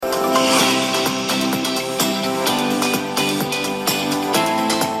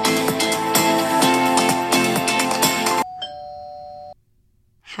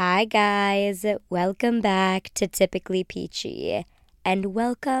Hi guys, welcome back to Typically Peachy, and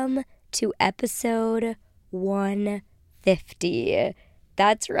welcome to episode 150.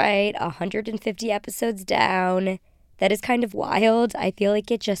 That's right, 150 episodes down. That is kind of wild. I feel like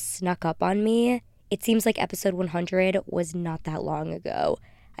it just snuck up on me. It seems like episode 100 was not that long ago.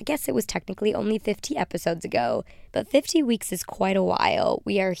 I guess it was technically only 50 episodes ago, but 50 weeks is quite a while.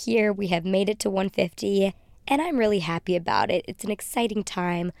 We are here, we have made it to 150, and I'm really happy about it. It's an exciting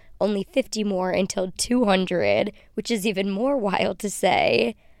time. Only 50 more until 200, which is even more wild to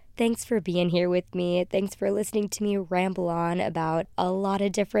say. Thanks for being here with me. Thanks for listening to me ramble on about a lot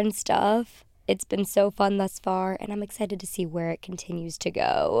of different stuff. It's been so fun thus far, and I'm excited to see where it continues to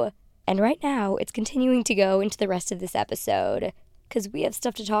go. And right now, it's continuing to go into the rest of this episode, because we have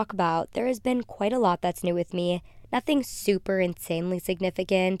stuff to talk about. There has been quite a lot that's new with me. Nothing super insanely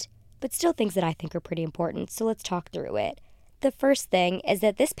significant, but still things that I think are pretty important, so let's talk through it. The first thing is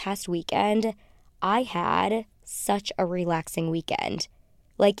that this past weekend, I had such a relaxing weekend.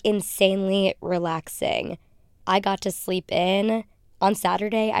 Like, insanely relaxing. I got to sleep in. On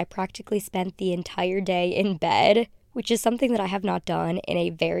Saturday, I practically spent the entire day in bed, which is something that I have not done in a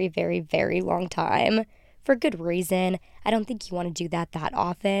very, very, very long time. For good reason. I don't think you want to do that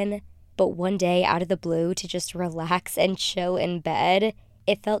often. But one day, out of the blue, to just relax and chill in bed,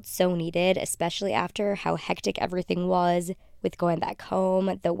 it felt so needed, especially after how hectic everything was with going back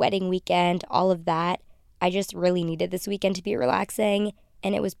home, the wedding weekend, all of that. I just really needed this weekend to be relaxing,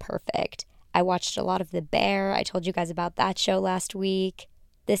 and it was perfect. I watched a lot of The Bear. I told you guys about that show last week.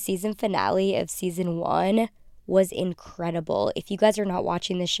 The season finale of season 1 was incredible. If you guys are not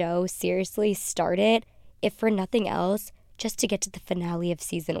watching the show, seriously, start it. If for nothing else, just to get to the finale of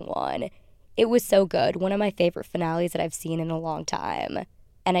season 1. It was so good. One of my favorite finales that I've seen in a long time.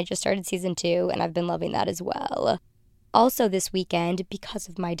 And I just started season 2, and I've been loving that as well. Also this weekend, because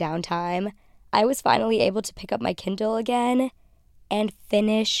of my downtime, I was finally able to pick up my Kindle again and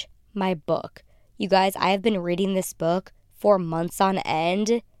finish my book. You guys, I have been reading this book for months on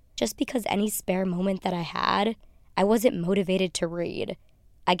end, just because any spare moment that I had, I wasn't motivated to read.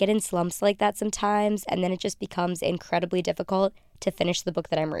 I get in slumps like that sometimes, and then it just becomes incredibly difficult to finish the book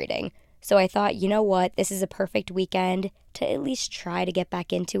that I'm reading. So I thought, you know what, this is a perfect weekend to at least try to get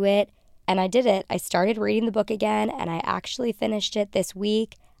back into it. And I did it. I started reading the book again, and I actually finished it this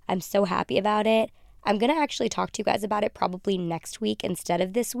week. I'm so happy about it. I'm going to actually talk to you guys about it probably next week instead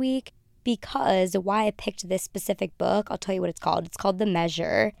of this week, because why I picked this specific book, I'll tell you what it's called. It's called The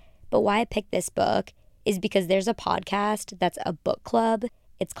Measure. But why I picked this book is because there's a podcast that's a book club.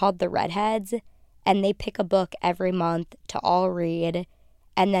 It's called The Redheads, and they pick a book every month to all read,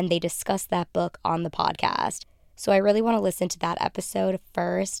 and then they discuss that book on the podcast. So I really want to listen to that episode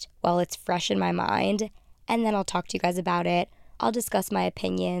first while it's fresh in my mind, and then I'll talk to you guys about it. I'll discuss my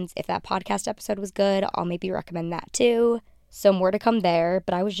opinions. If that podcast episode was good, I'll maybe recommend that too. So more to come there,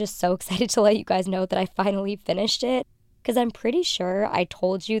 but I was just so excited to let you guys know that I finally finished it, because I'm pretty sure I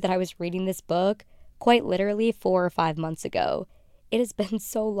told you that I was reading this book quite literally 4 or 5 months ago. It has been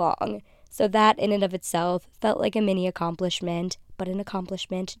so long. So that in and of itself felt like a mini accomplishment, but an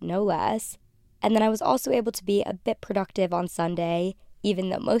accomplishment no less. And then I was also able to be a bit productive on Sunday, even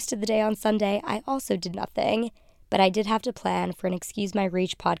though most of the day on Sunday I also did nothing. But I did have to plan for an Excuse My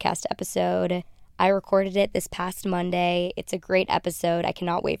Reach podcast episode. I recorded it this past Monday. It's a great episode. I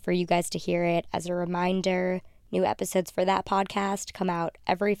cannot wait for you guys to hear it. As a reminder, new episodes for that podcast come out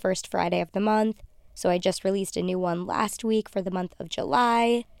every first Friday of the month. So I just released a new one last week for the month of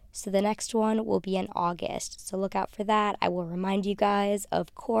July. So the next one will be in August. So look out for that. I will remind you guys,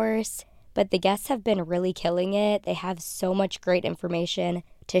 of course. But the guests have been really killing it. They have so much great information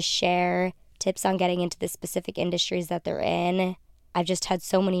to share, tips on getting into the specific industries that they're in. I've just had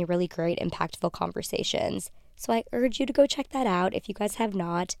so many really great, impactful conversations. So I urge you to go check that out if you guys have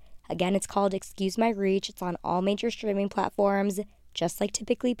not. Again, it's called Excuse My Reach. It's on all major streaming platforms, just like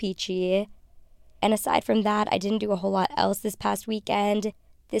Typically Peachy. And aside from that, I didn't do a whole lot else this past weekend.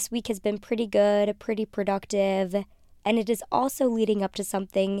 This week has been pretty good, pretty productive, and it is also leading up to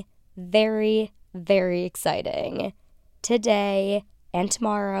something very, very exciting. Today, and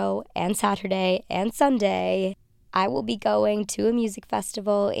tomorrow, and Saturday, and Sunday, I will be going to a music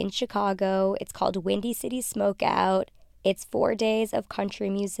festival in Chicago. It's called Windy City Smokeout. It's 4 days of country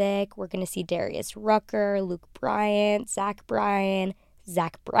music. We're going to see Darius Rucker, Luke Bryant, Zach Bryan,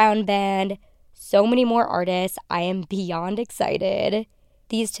 Zach Brown Band, so many more artists. I am beyond excited.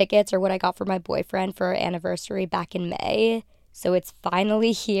 These tickets are what I got for my boyfriend for our anniversary back in May. So it's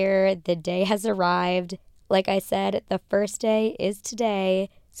finally here. The day has arrived. Like I said, the first day is today.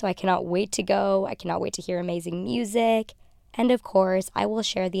 So I cannot wait to go. I cannot wait to hear amazing music. And of course, I will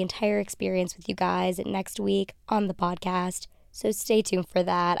share the entire experience with you guys next week on the podcast, so stay tuned for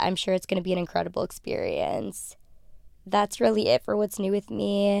that. I'm sure it's going to be an incredible experience. That's really it for what's new with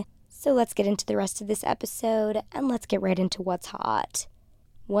me. So let's get into the rest of this episode, and let's get right into what's hot.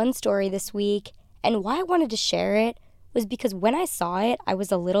 One story this week, and why I wanted to share it, was because when I saw it, I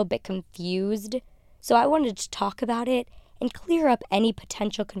was a little bit confused. So I wanted to talk about it and clear up any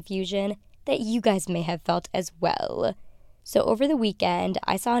potential confusion that you guys may have felt as well. So over the weekend,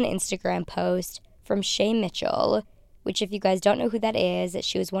 I saw an Instagram post from Shay Mitchell, which if you guys don't know who that is,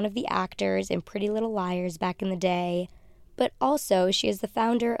 she was one of the actors in Pretty Little Liars back in the day. But also, she is the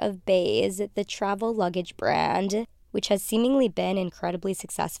founder of Béis, the travel luggage brand, which has seemingly been incredibly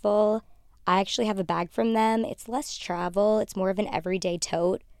successful. I actually have a bag from them. It's less travel. It's more of an everyday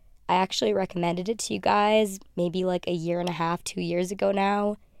tote. I actually recommended it to you guys maybe like a year and a half, 2 years ago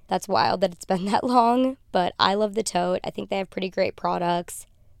now. That's wild that it's been that long, but I love the tote. I think they have pretty great products.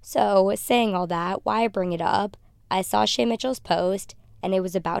 So, saying all that, why I bring it up, I saw Shay Mitchell's post, and it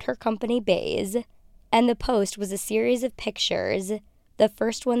was about her company, Béis. And the post was a series of pictures, the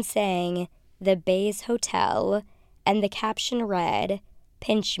first one saying, "The Béis Hotel," and the caption read,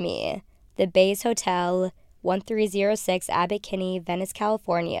 "Pinch me, the Béis Hotel, 1306 Abbot Kinney, Venice,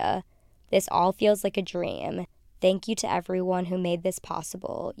 California. This all feels like a dream. Thank you to everyone who made this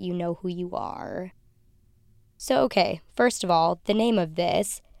possible. You know who you are." So, okay, first of all, the name of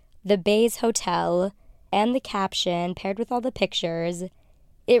this, the Béis Hotel, and the caption paired with all the pictures,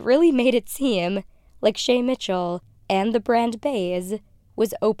 it really made it seem like Shay Mitchell and the brand Béis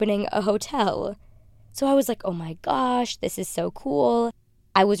was opening a hotel. So I was like, oh my gosh, this is so cool.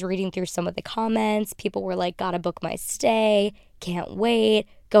 I was reading through some of the comments. People were like, gotta book my stay, can't wait,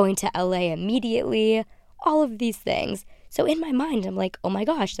 going to LA immediately, all of these things. So in my mind, I'm like, oh my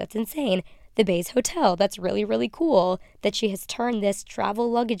gosh, that's insane. The Béis Hotel, that's really, really cool that she has turned this travel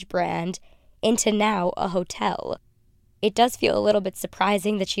luggage brand into now a hotel. It does feel a little bit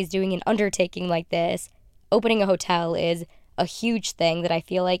surprising that she's doing an undertaking like this. Opening a hotel is a huge thing that I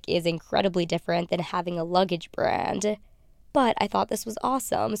feel like is incredibly different than having a luggage brand. But I thought this was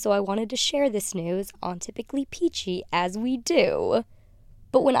awesome, so I wanted to share this news on Typically Peachy, as we do.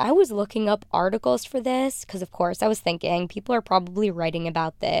 But when I was looking up articles for this, because of course I was thinking people are probably writing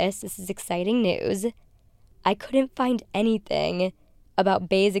about this is exciting news, I couldn't find anything about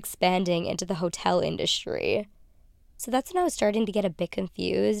Béis expanding into the hotel industry. So that's when I was starting to get a bit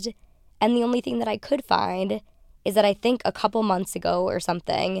confused, and the only thing that I could find is that I think a couple months ago or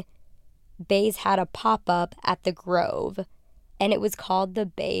something, Béis had a pop-up at the Grove, and it was called the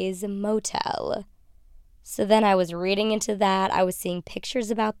Béis Motel. So then I was reading into that, I was seeing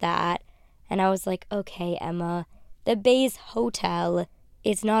pictures about that, and I was like, okay, Emma, the Béis Hotel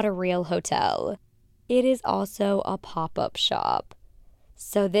is not a real hotel. It is also a pop-up shop.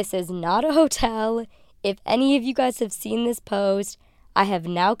 So this is not a hotel. If any of you guys have seen this post, I have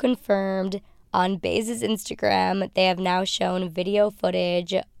now confirmed on Béis' Instagram, they have now shown video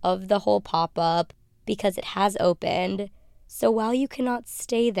footage of the whole pop-up because it has opened. So while you cannot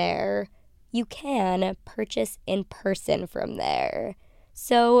stay there, you can purchase in person from there.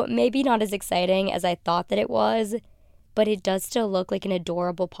 So maybe not as exciting as I thought that it was, but it does still look like an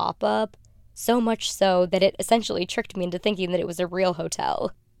adorable pop-up, so much so that it essentially tricked me into thinking that it was a real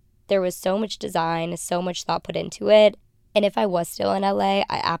hotel. There was so much design, so much thought put into it, and if I was still in LA,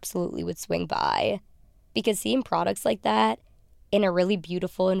 I absolutely would swing by. Because seeing products like that in a really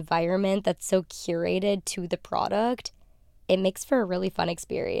beautiful environment that's so curated to the product, it makes for a really fun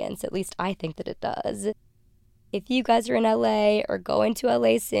experience. At least I think that it does. If you guys are in LA or going to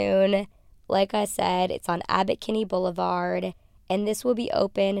LA soon, like I said, it's on Abbot Kinney Boulevard, and this will be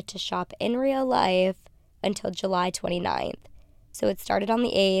open to shop in real life until July 29th. So it started on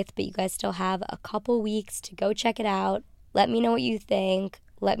the 8th, but you guys still have a couple weeks to go check it out. Let me know what you think.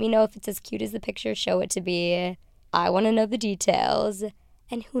 Let me know if it's as cute as the pictures show it to be. I want to know the details.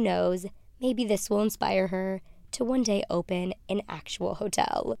 And who knows, maybe this will inspire her to one day open an actual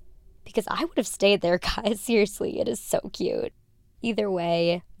hotel. Because I would have stayed there, guys. Seriously, it is so cute. Either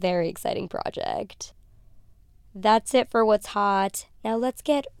way, very exciting project. That's it for what's hot. Now let's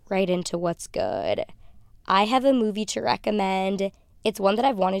get right into what's good. I have a movie to recommend. It's one that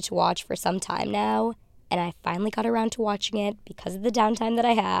I've wanted to watch for some time now, and I finally got around to watching it because of the downtime that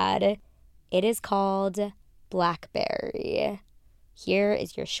I had. It is called Blackberry. Here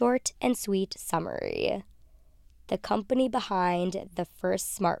is your short and sweet summary. The company behind the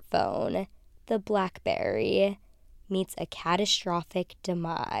first smartphone, the Blackberry, meets a catastrophic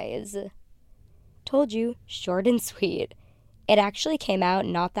demise. Told you, short and sweet. It actually came out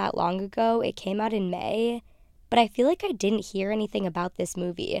not that long ago. It came out in May, but I feel like I didn't hear anything about this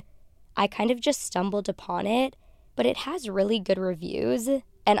movie. I kind of just stumbled upon it, but it has really good reviews,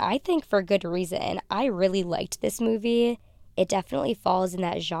 and I think for good reason. I really liked this movie. It definitely falls in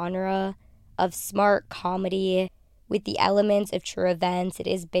that genre of smart comedy with the elements of true events. It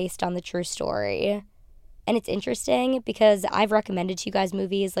is based on the true story. And it's interesting because I've recommended to you guys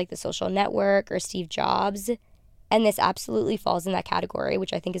movies like The Social Network or Steve Jobs, and this absolutely falls in that category,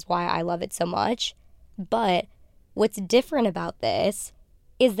 which I think is why I love it so much. But what's different about this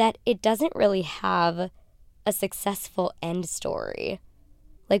is that it doesn't really have a successful end story.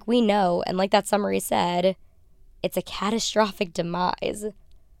 Like we know, and like that summary said, it's a catastrophic demise.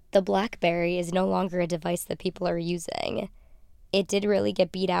 The BlackBerry is no longer a device that people are using. It did really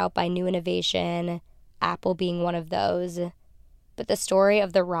get beat out by new innovation, Apple being one of those. But the story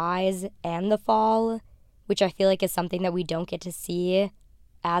of the rise and the fall, which I feel like is something that we don't get to see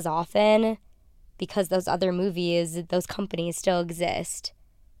as often because those other movies, those companies still exist.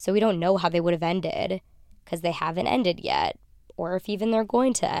 So we don't know how they would have ended because they haven't ended yet, or if even they're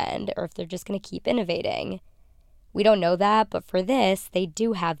going to end, or if they're just going to keep innovating. We don't know that, but for this, they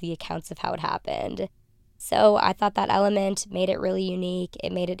do have the accounts of how it happened. So I thought that element made it really unique.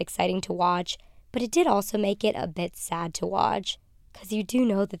 It made it exciting to watch, but it did also make it a bit sad to watch because you do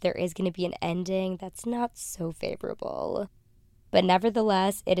know that there is going to be an ending that's not so favorable. But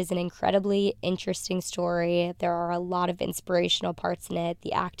nevertheless, it is an incredibly interesting story. There are a lot of inspirational parts in it.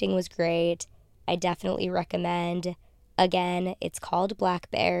 The acting was great. I definitely recommend. Again, it's called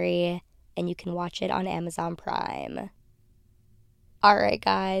BlackBerry, and you can watch it on Amazon Prime. Alright,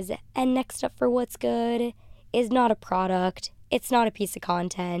 guys, and next up for What's Good is not a product, it's not a piece of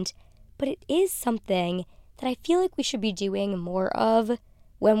content, but it is something that I feel like we should be doing more of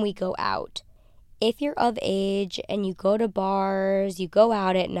when we go out. If you're of age and you go to bars, you go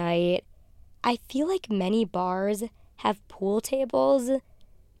out at night, I feel like many bars have pool tables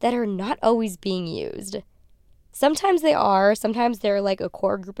that are not always being used. Sometimes they are, sometimes they're like a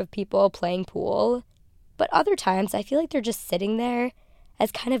core group of people playing pool, but other times I feel like they're just sitting there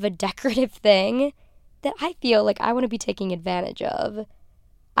as kind of a decorative thing that I feel like I want to be taking advantage of.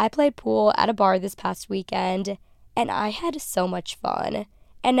 I played pool at a bar this past weekend, and I had so much fun.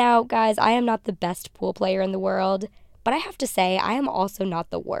 And now, guys, I am not the best pool player in the world, but I have to say, I am also not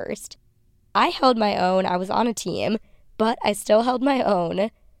the worst. I held my own. I was on a team, but I still held my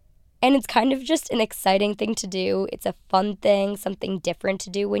own. And it's kind of just an exciting thing to do. It's a fun thing, something different to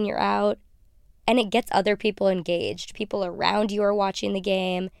do when you're out. And it gets other people engaged. People around you are watching the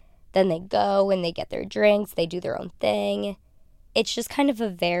game. Then they go and they get their drinks. They do their own thing. It's just kind of a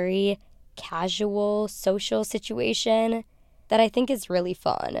very casual, social situation that I think is really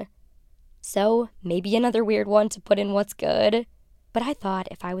fun. So maybe another weird one to put in What's Good. But I thought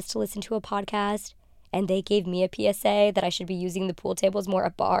if I was to listen to a podcast and they gave me a PSA that I should be using the pool tables more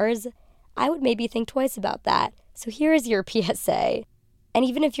at bars, I would maybe think twice about that. So here is your PSA. And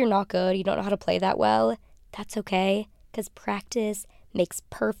even if you're not good, you don't know how to play that well, that's okay, because practice makes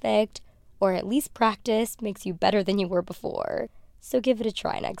perfect, or at least practice makes you better than you were before. So give it a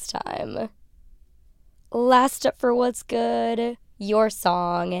try next time. Last up for What's Good, your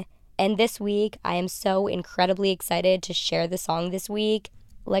song. And this week, I am so incredibly excited to share the song this week.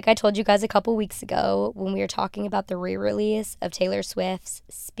 Like I told you guys a couple weeks ago when we were talking about the re-release of Taylor Swift's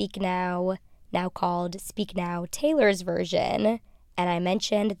Speak Now called Speak Now Taylor's version. And I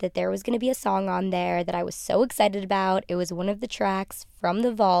mentioned that there was going to be a song on there that I was so excited about. It was one of the tracks from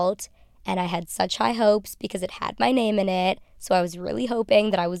the vault, and I had such high hopes because it had my name in it, so I was really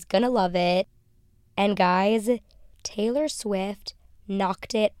hoping that I was going to love it. And guys, Taylor Swift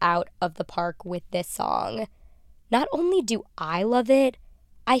knocked it out of the park with this song. Not only do I love it,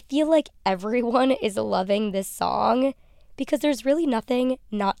 I feel like everyone is loving this song because there's really nothing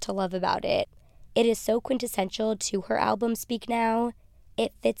not to love about it. It is so quintessential to her album Speak Now.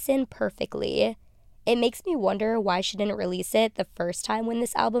 It fits in perfectly. It makes me wonder why she didn't release it the first time when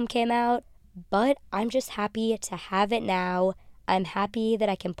this album came out, but I'm just happy to have it now. I'm happy that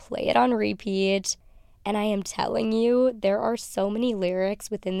I can play it on repeat, and I am telling you, there are so many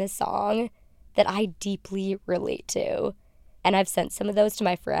lyrics within this song that I deeply relate to. And I've sent some of those to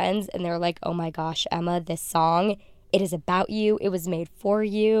my friends, and they're like, oh my gosh, Emma, this song, it is about you. It was made for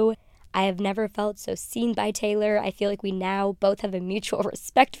you. I have never felt so seen by Taylor. I feel like we now both have a mutual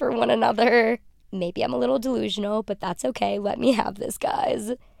respect for one another. Maybe I'm a little delusional, but that's okay. Let me have this,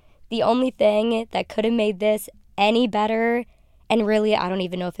 guys. The only thing that could have made this any better, and really I don't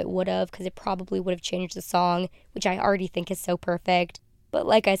even know if it would have, because it probably would have changed the song, which I already think is so perfect. But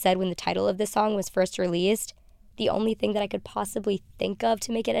like I said, when the title of this song was first released, the only thing that I could possibly think of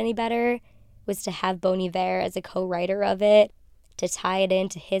to make it any better was to have Bon Iver as a co-writer of it, to tie it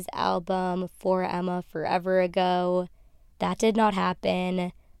into his album, For Emma Forever Ago. That did not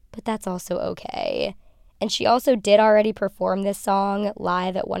happen, but that's also okay. And she also did already perform this song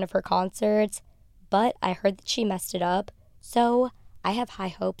live at one of her concerts, but I heard that she messed it up, so I have high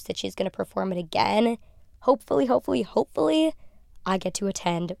hopes that she's going to perform it again. Hopefully, I get to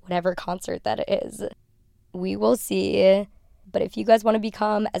attend whatever concert that is. We will see. But if you guys want to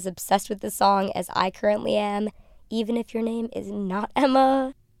become as obsessed with this song as I currently am, even if your name is not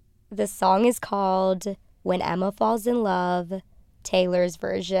Emma, the song is called When Emma Falls in Love, Taylor's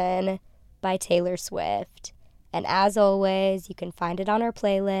version by Taylor Swift. And as always, you can find it on our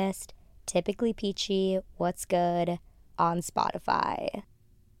playlist, Typically Peachy, What's Good, on Spotify.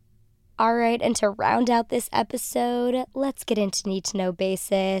 All right, and to round out this episode, let's get into Need to Know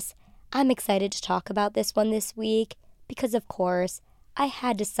Basis. I'm excited to talk about this one this week because, of course, I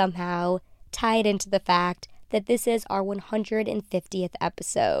had to somehow tie it into the fact that this is our 150th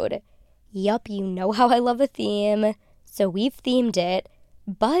episode. Yup, you know how I love a theme, so we've themed it,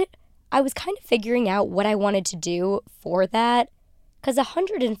 but I was kind of figuring out what I wanted to do for that, because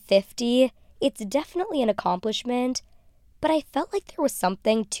 150, it's definitely an accomplishment, but I felt like there was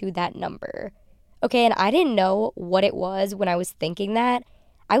something to that number. Okay, and I didn't know what it was when I was thinking that.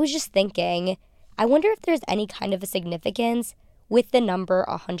 I was just thinking, I wonder if there's any kind of a significance with the number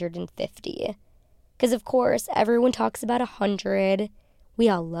 150. Because, of course, everyone talks about 100. We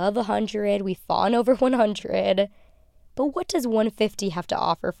all love 100. We fawn over 100. But what does 150 have to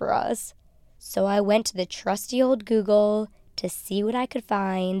offer for us? So I went to the trusty old Google to see what I could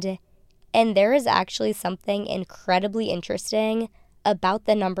find. And there is actually something incredibly interesting about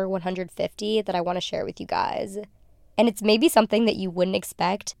the number 150 that I want to share with you guys. And it's maybe something that you wouldn't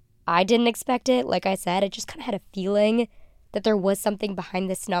expect. I didn't expect it. Like I said, I just kind of had a feeling that there was something behind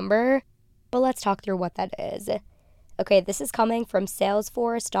this number. But let's talk through what that is. Okay, this is coming from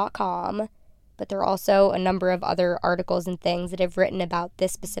Salesforce.com, but there are also a number of other articles and things that have written about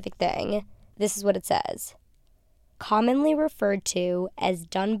this specific thing. This is what it says. Commonly referred to as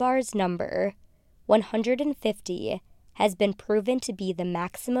Dunbar's number, 150 has been proven to be the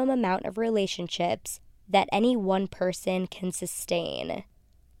maximum amount of relationships that any one person can sustain.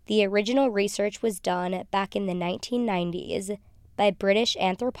 The original research was done back in the 1990s by British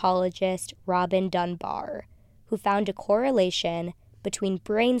anthropologist Robin Dunbar, who found a correlation between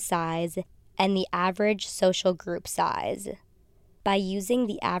brain size and the average social group size. By using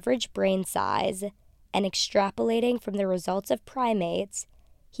the average brain size and extrapolating from the results of primates,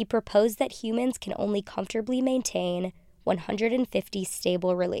 he proposed that humans can only comfortably maintain 150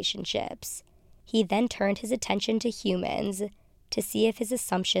 stable relationships. He then turned his attention to humans to see if his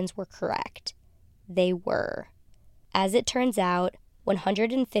assumptions were correct. They were. As it turns out,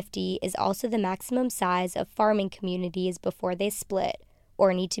 150 is also the maximum size of farming communities before they split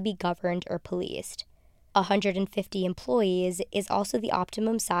or need to be governed or policed. 150 employees is also the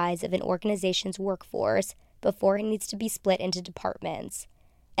optimum size of an organization's workforce before it needs to be split into departments.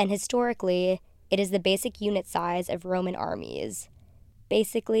 And historically, it is the basic unit size of Roman armies.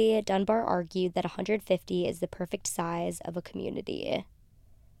 Basically, Dunbar argued that 150 is the perfect size of a community.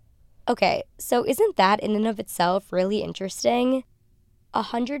 Okay, so isn't that in and of itself really interesting?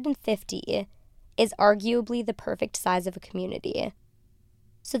 150 is arguably the perfect size of a community.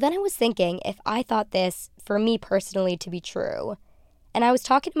 So then I was thinking if I thought this, for me personally, to be true. And I was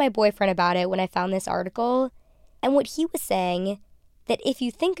talking to my boyfriend about it when I found this article, and what he was saying, that if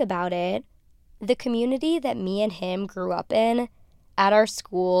you think about it, the community that me and him grew up in, at our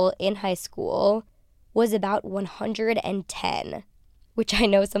school, in high school, was about 110. Which I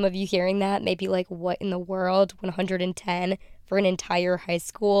know some of you hearing that may be like, what in the world? 110 for an entire high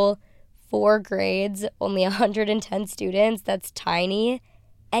school? 4 grades, only 110 students? That's tiny.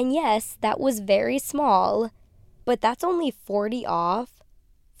 And yes, that was very small. But that's only 40 off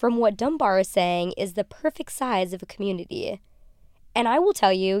from what Dunbar is saying is the perfect size of a community. And I will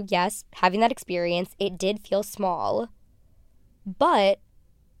tell you, yes, having that experience, it did feel small. But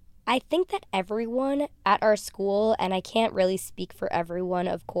I think that everyone at our school, and I can't really speak for everyone,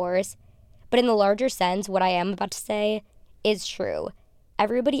 of course, but in the larger sense, what I am about to say is true.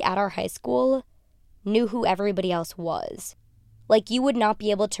 Everybody at our high school knew who everybody else was. Like, you would not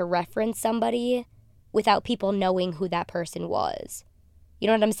be able to reference somebody without people knowing who that person was. You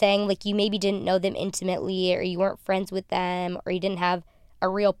know what I'm saying? Like, you maybe didn't know them intimately, or you weren't friends with them, or you didn't have a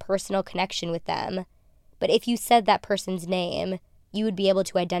real personal connection with them. But if you said that person's name, you would be able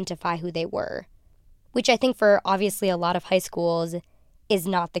to identify who they were. Which I think for obviously a lot of high schools is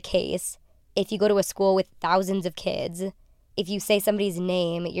not the case. If you go to a school with thousands of kids, if you say somebody's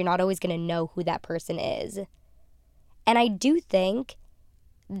name, you're not always going to know who that person is. And I do think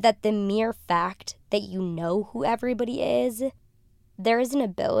that the mere fact that you know who everybody is, there is an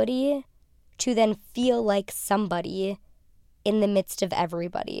ability to then feel like somebody in the midst of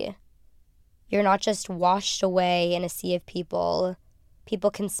everybody. You're not just washed away in a sea of people.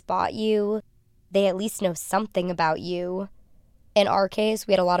 People can spot you. They at least know something about you. In our case,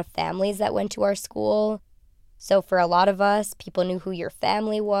 we had a lot of families that went to our school. So for a lot of us, people knew who your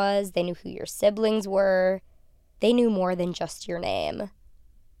family was. They knew who your siblings were. They knew more than just your name.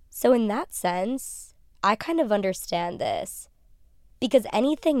 So in that sense, I kind of understand this. Because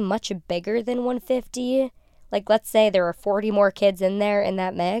anything much bigger than 150, like let's say there are 40 more kids in there in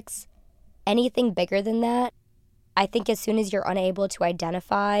that mix, anything bigger than that, I think as soon as you're unable to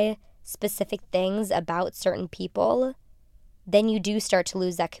identify specific things about certain people, then you do start to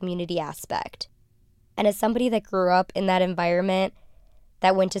lose that community aspect. And as somebody that grew up in that environment,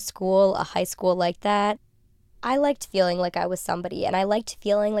 that went to school, a high school like that, I liked feeling like I was somebody, and I liked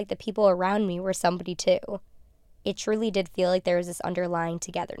feeling like the people around me were somebody too. It truly did feel like there was this underlying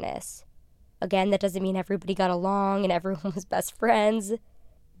togetherness. Again, that doesn't mean everybody got along and everyone was best friends,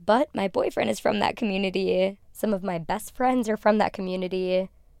 but my boyfriend is from that community. Some of my best friends are from that community.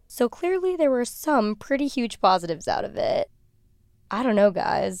 So clearly there were some pretty huge positives out of it. I don't know,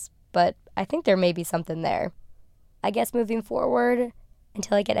 guys, but I think there may be something there. I guess moving forward,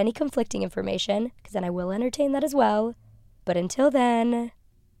 until I get any conflicting information, because then I will entertain that as well. But until then,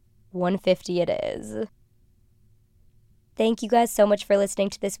 150 it is. Thank you guys so much for listening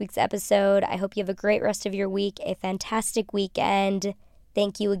to this week's episode. I hope you have a great rest of your week, a fantastic weekend.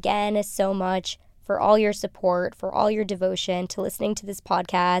 Thank you again so much for all your support, for all your devotion to listening to this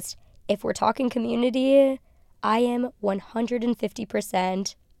podcast. If we're talking community, I am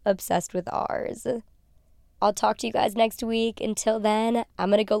 150% obsessed with ours. I'll talk to you guys next week. Until then, I'm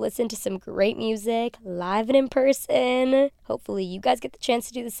going to go listen to some great music live and in person. Hopefully you guys get the chance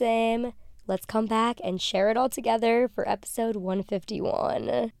to do the same. Let's come back and share it all together for episode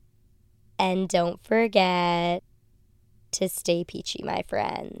 151. And don't forget to stay peachy, my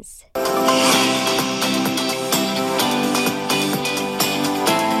friends.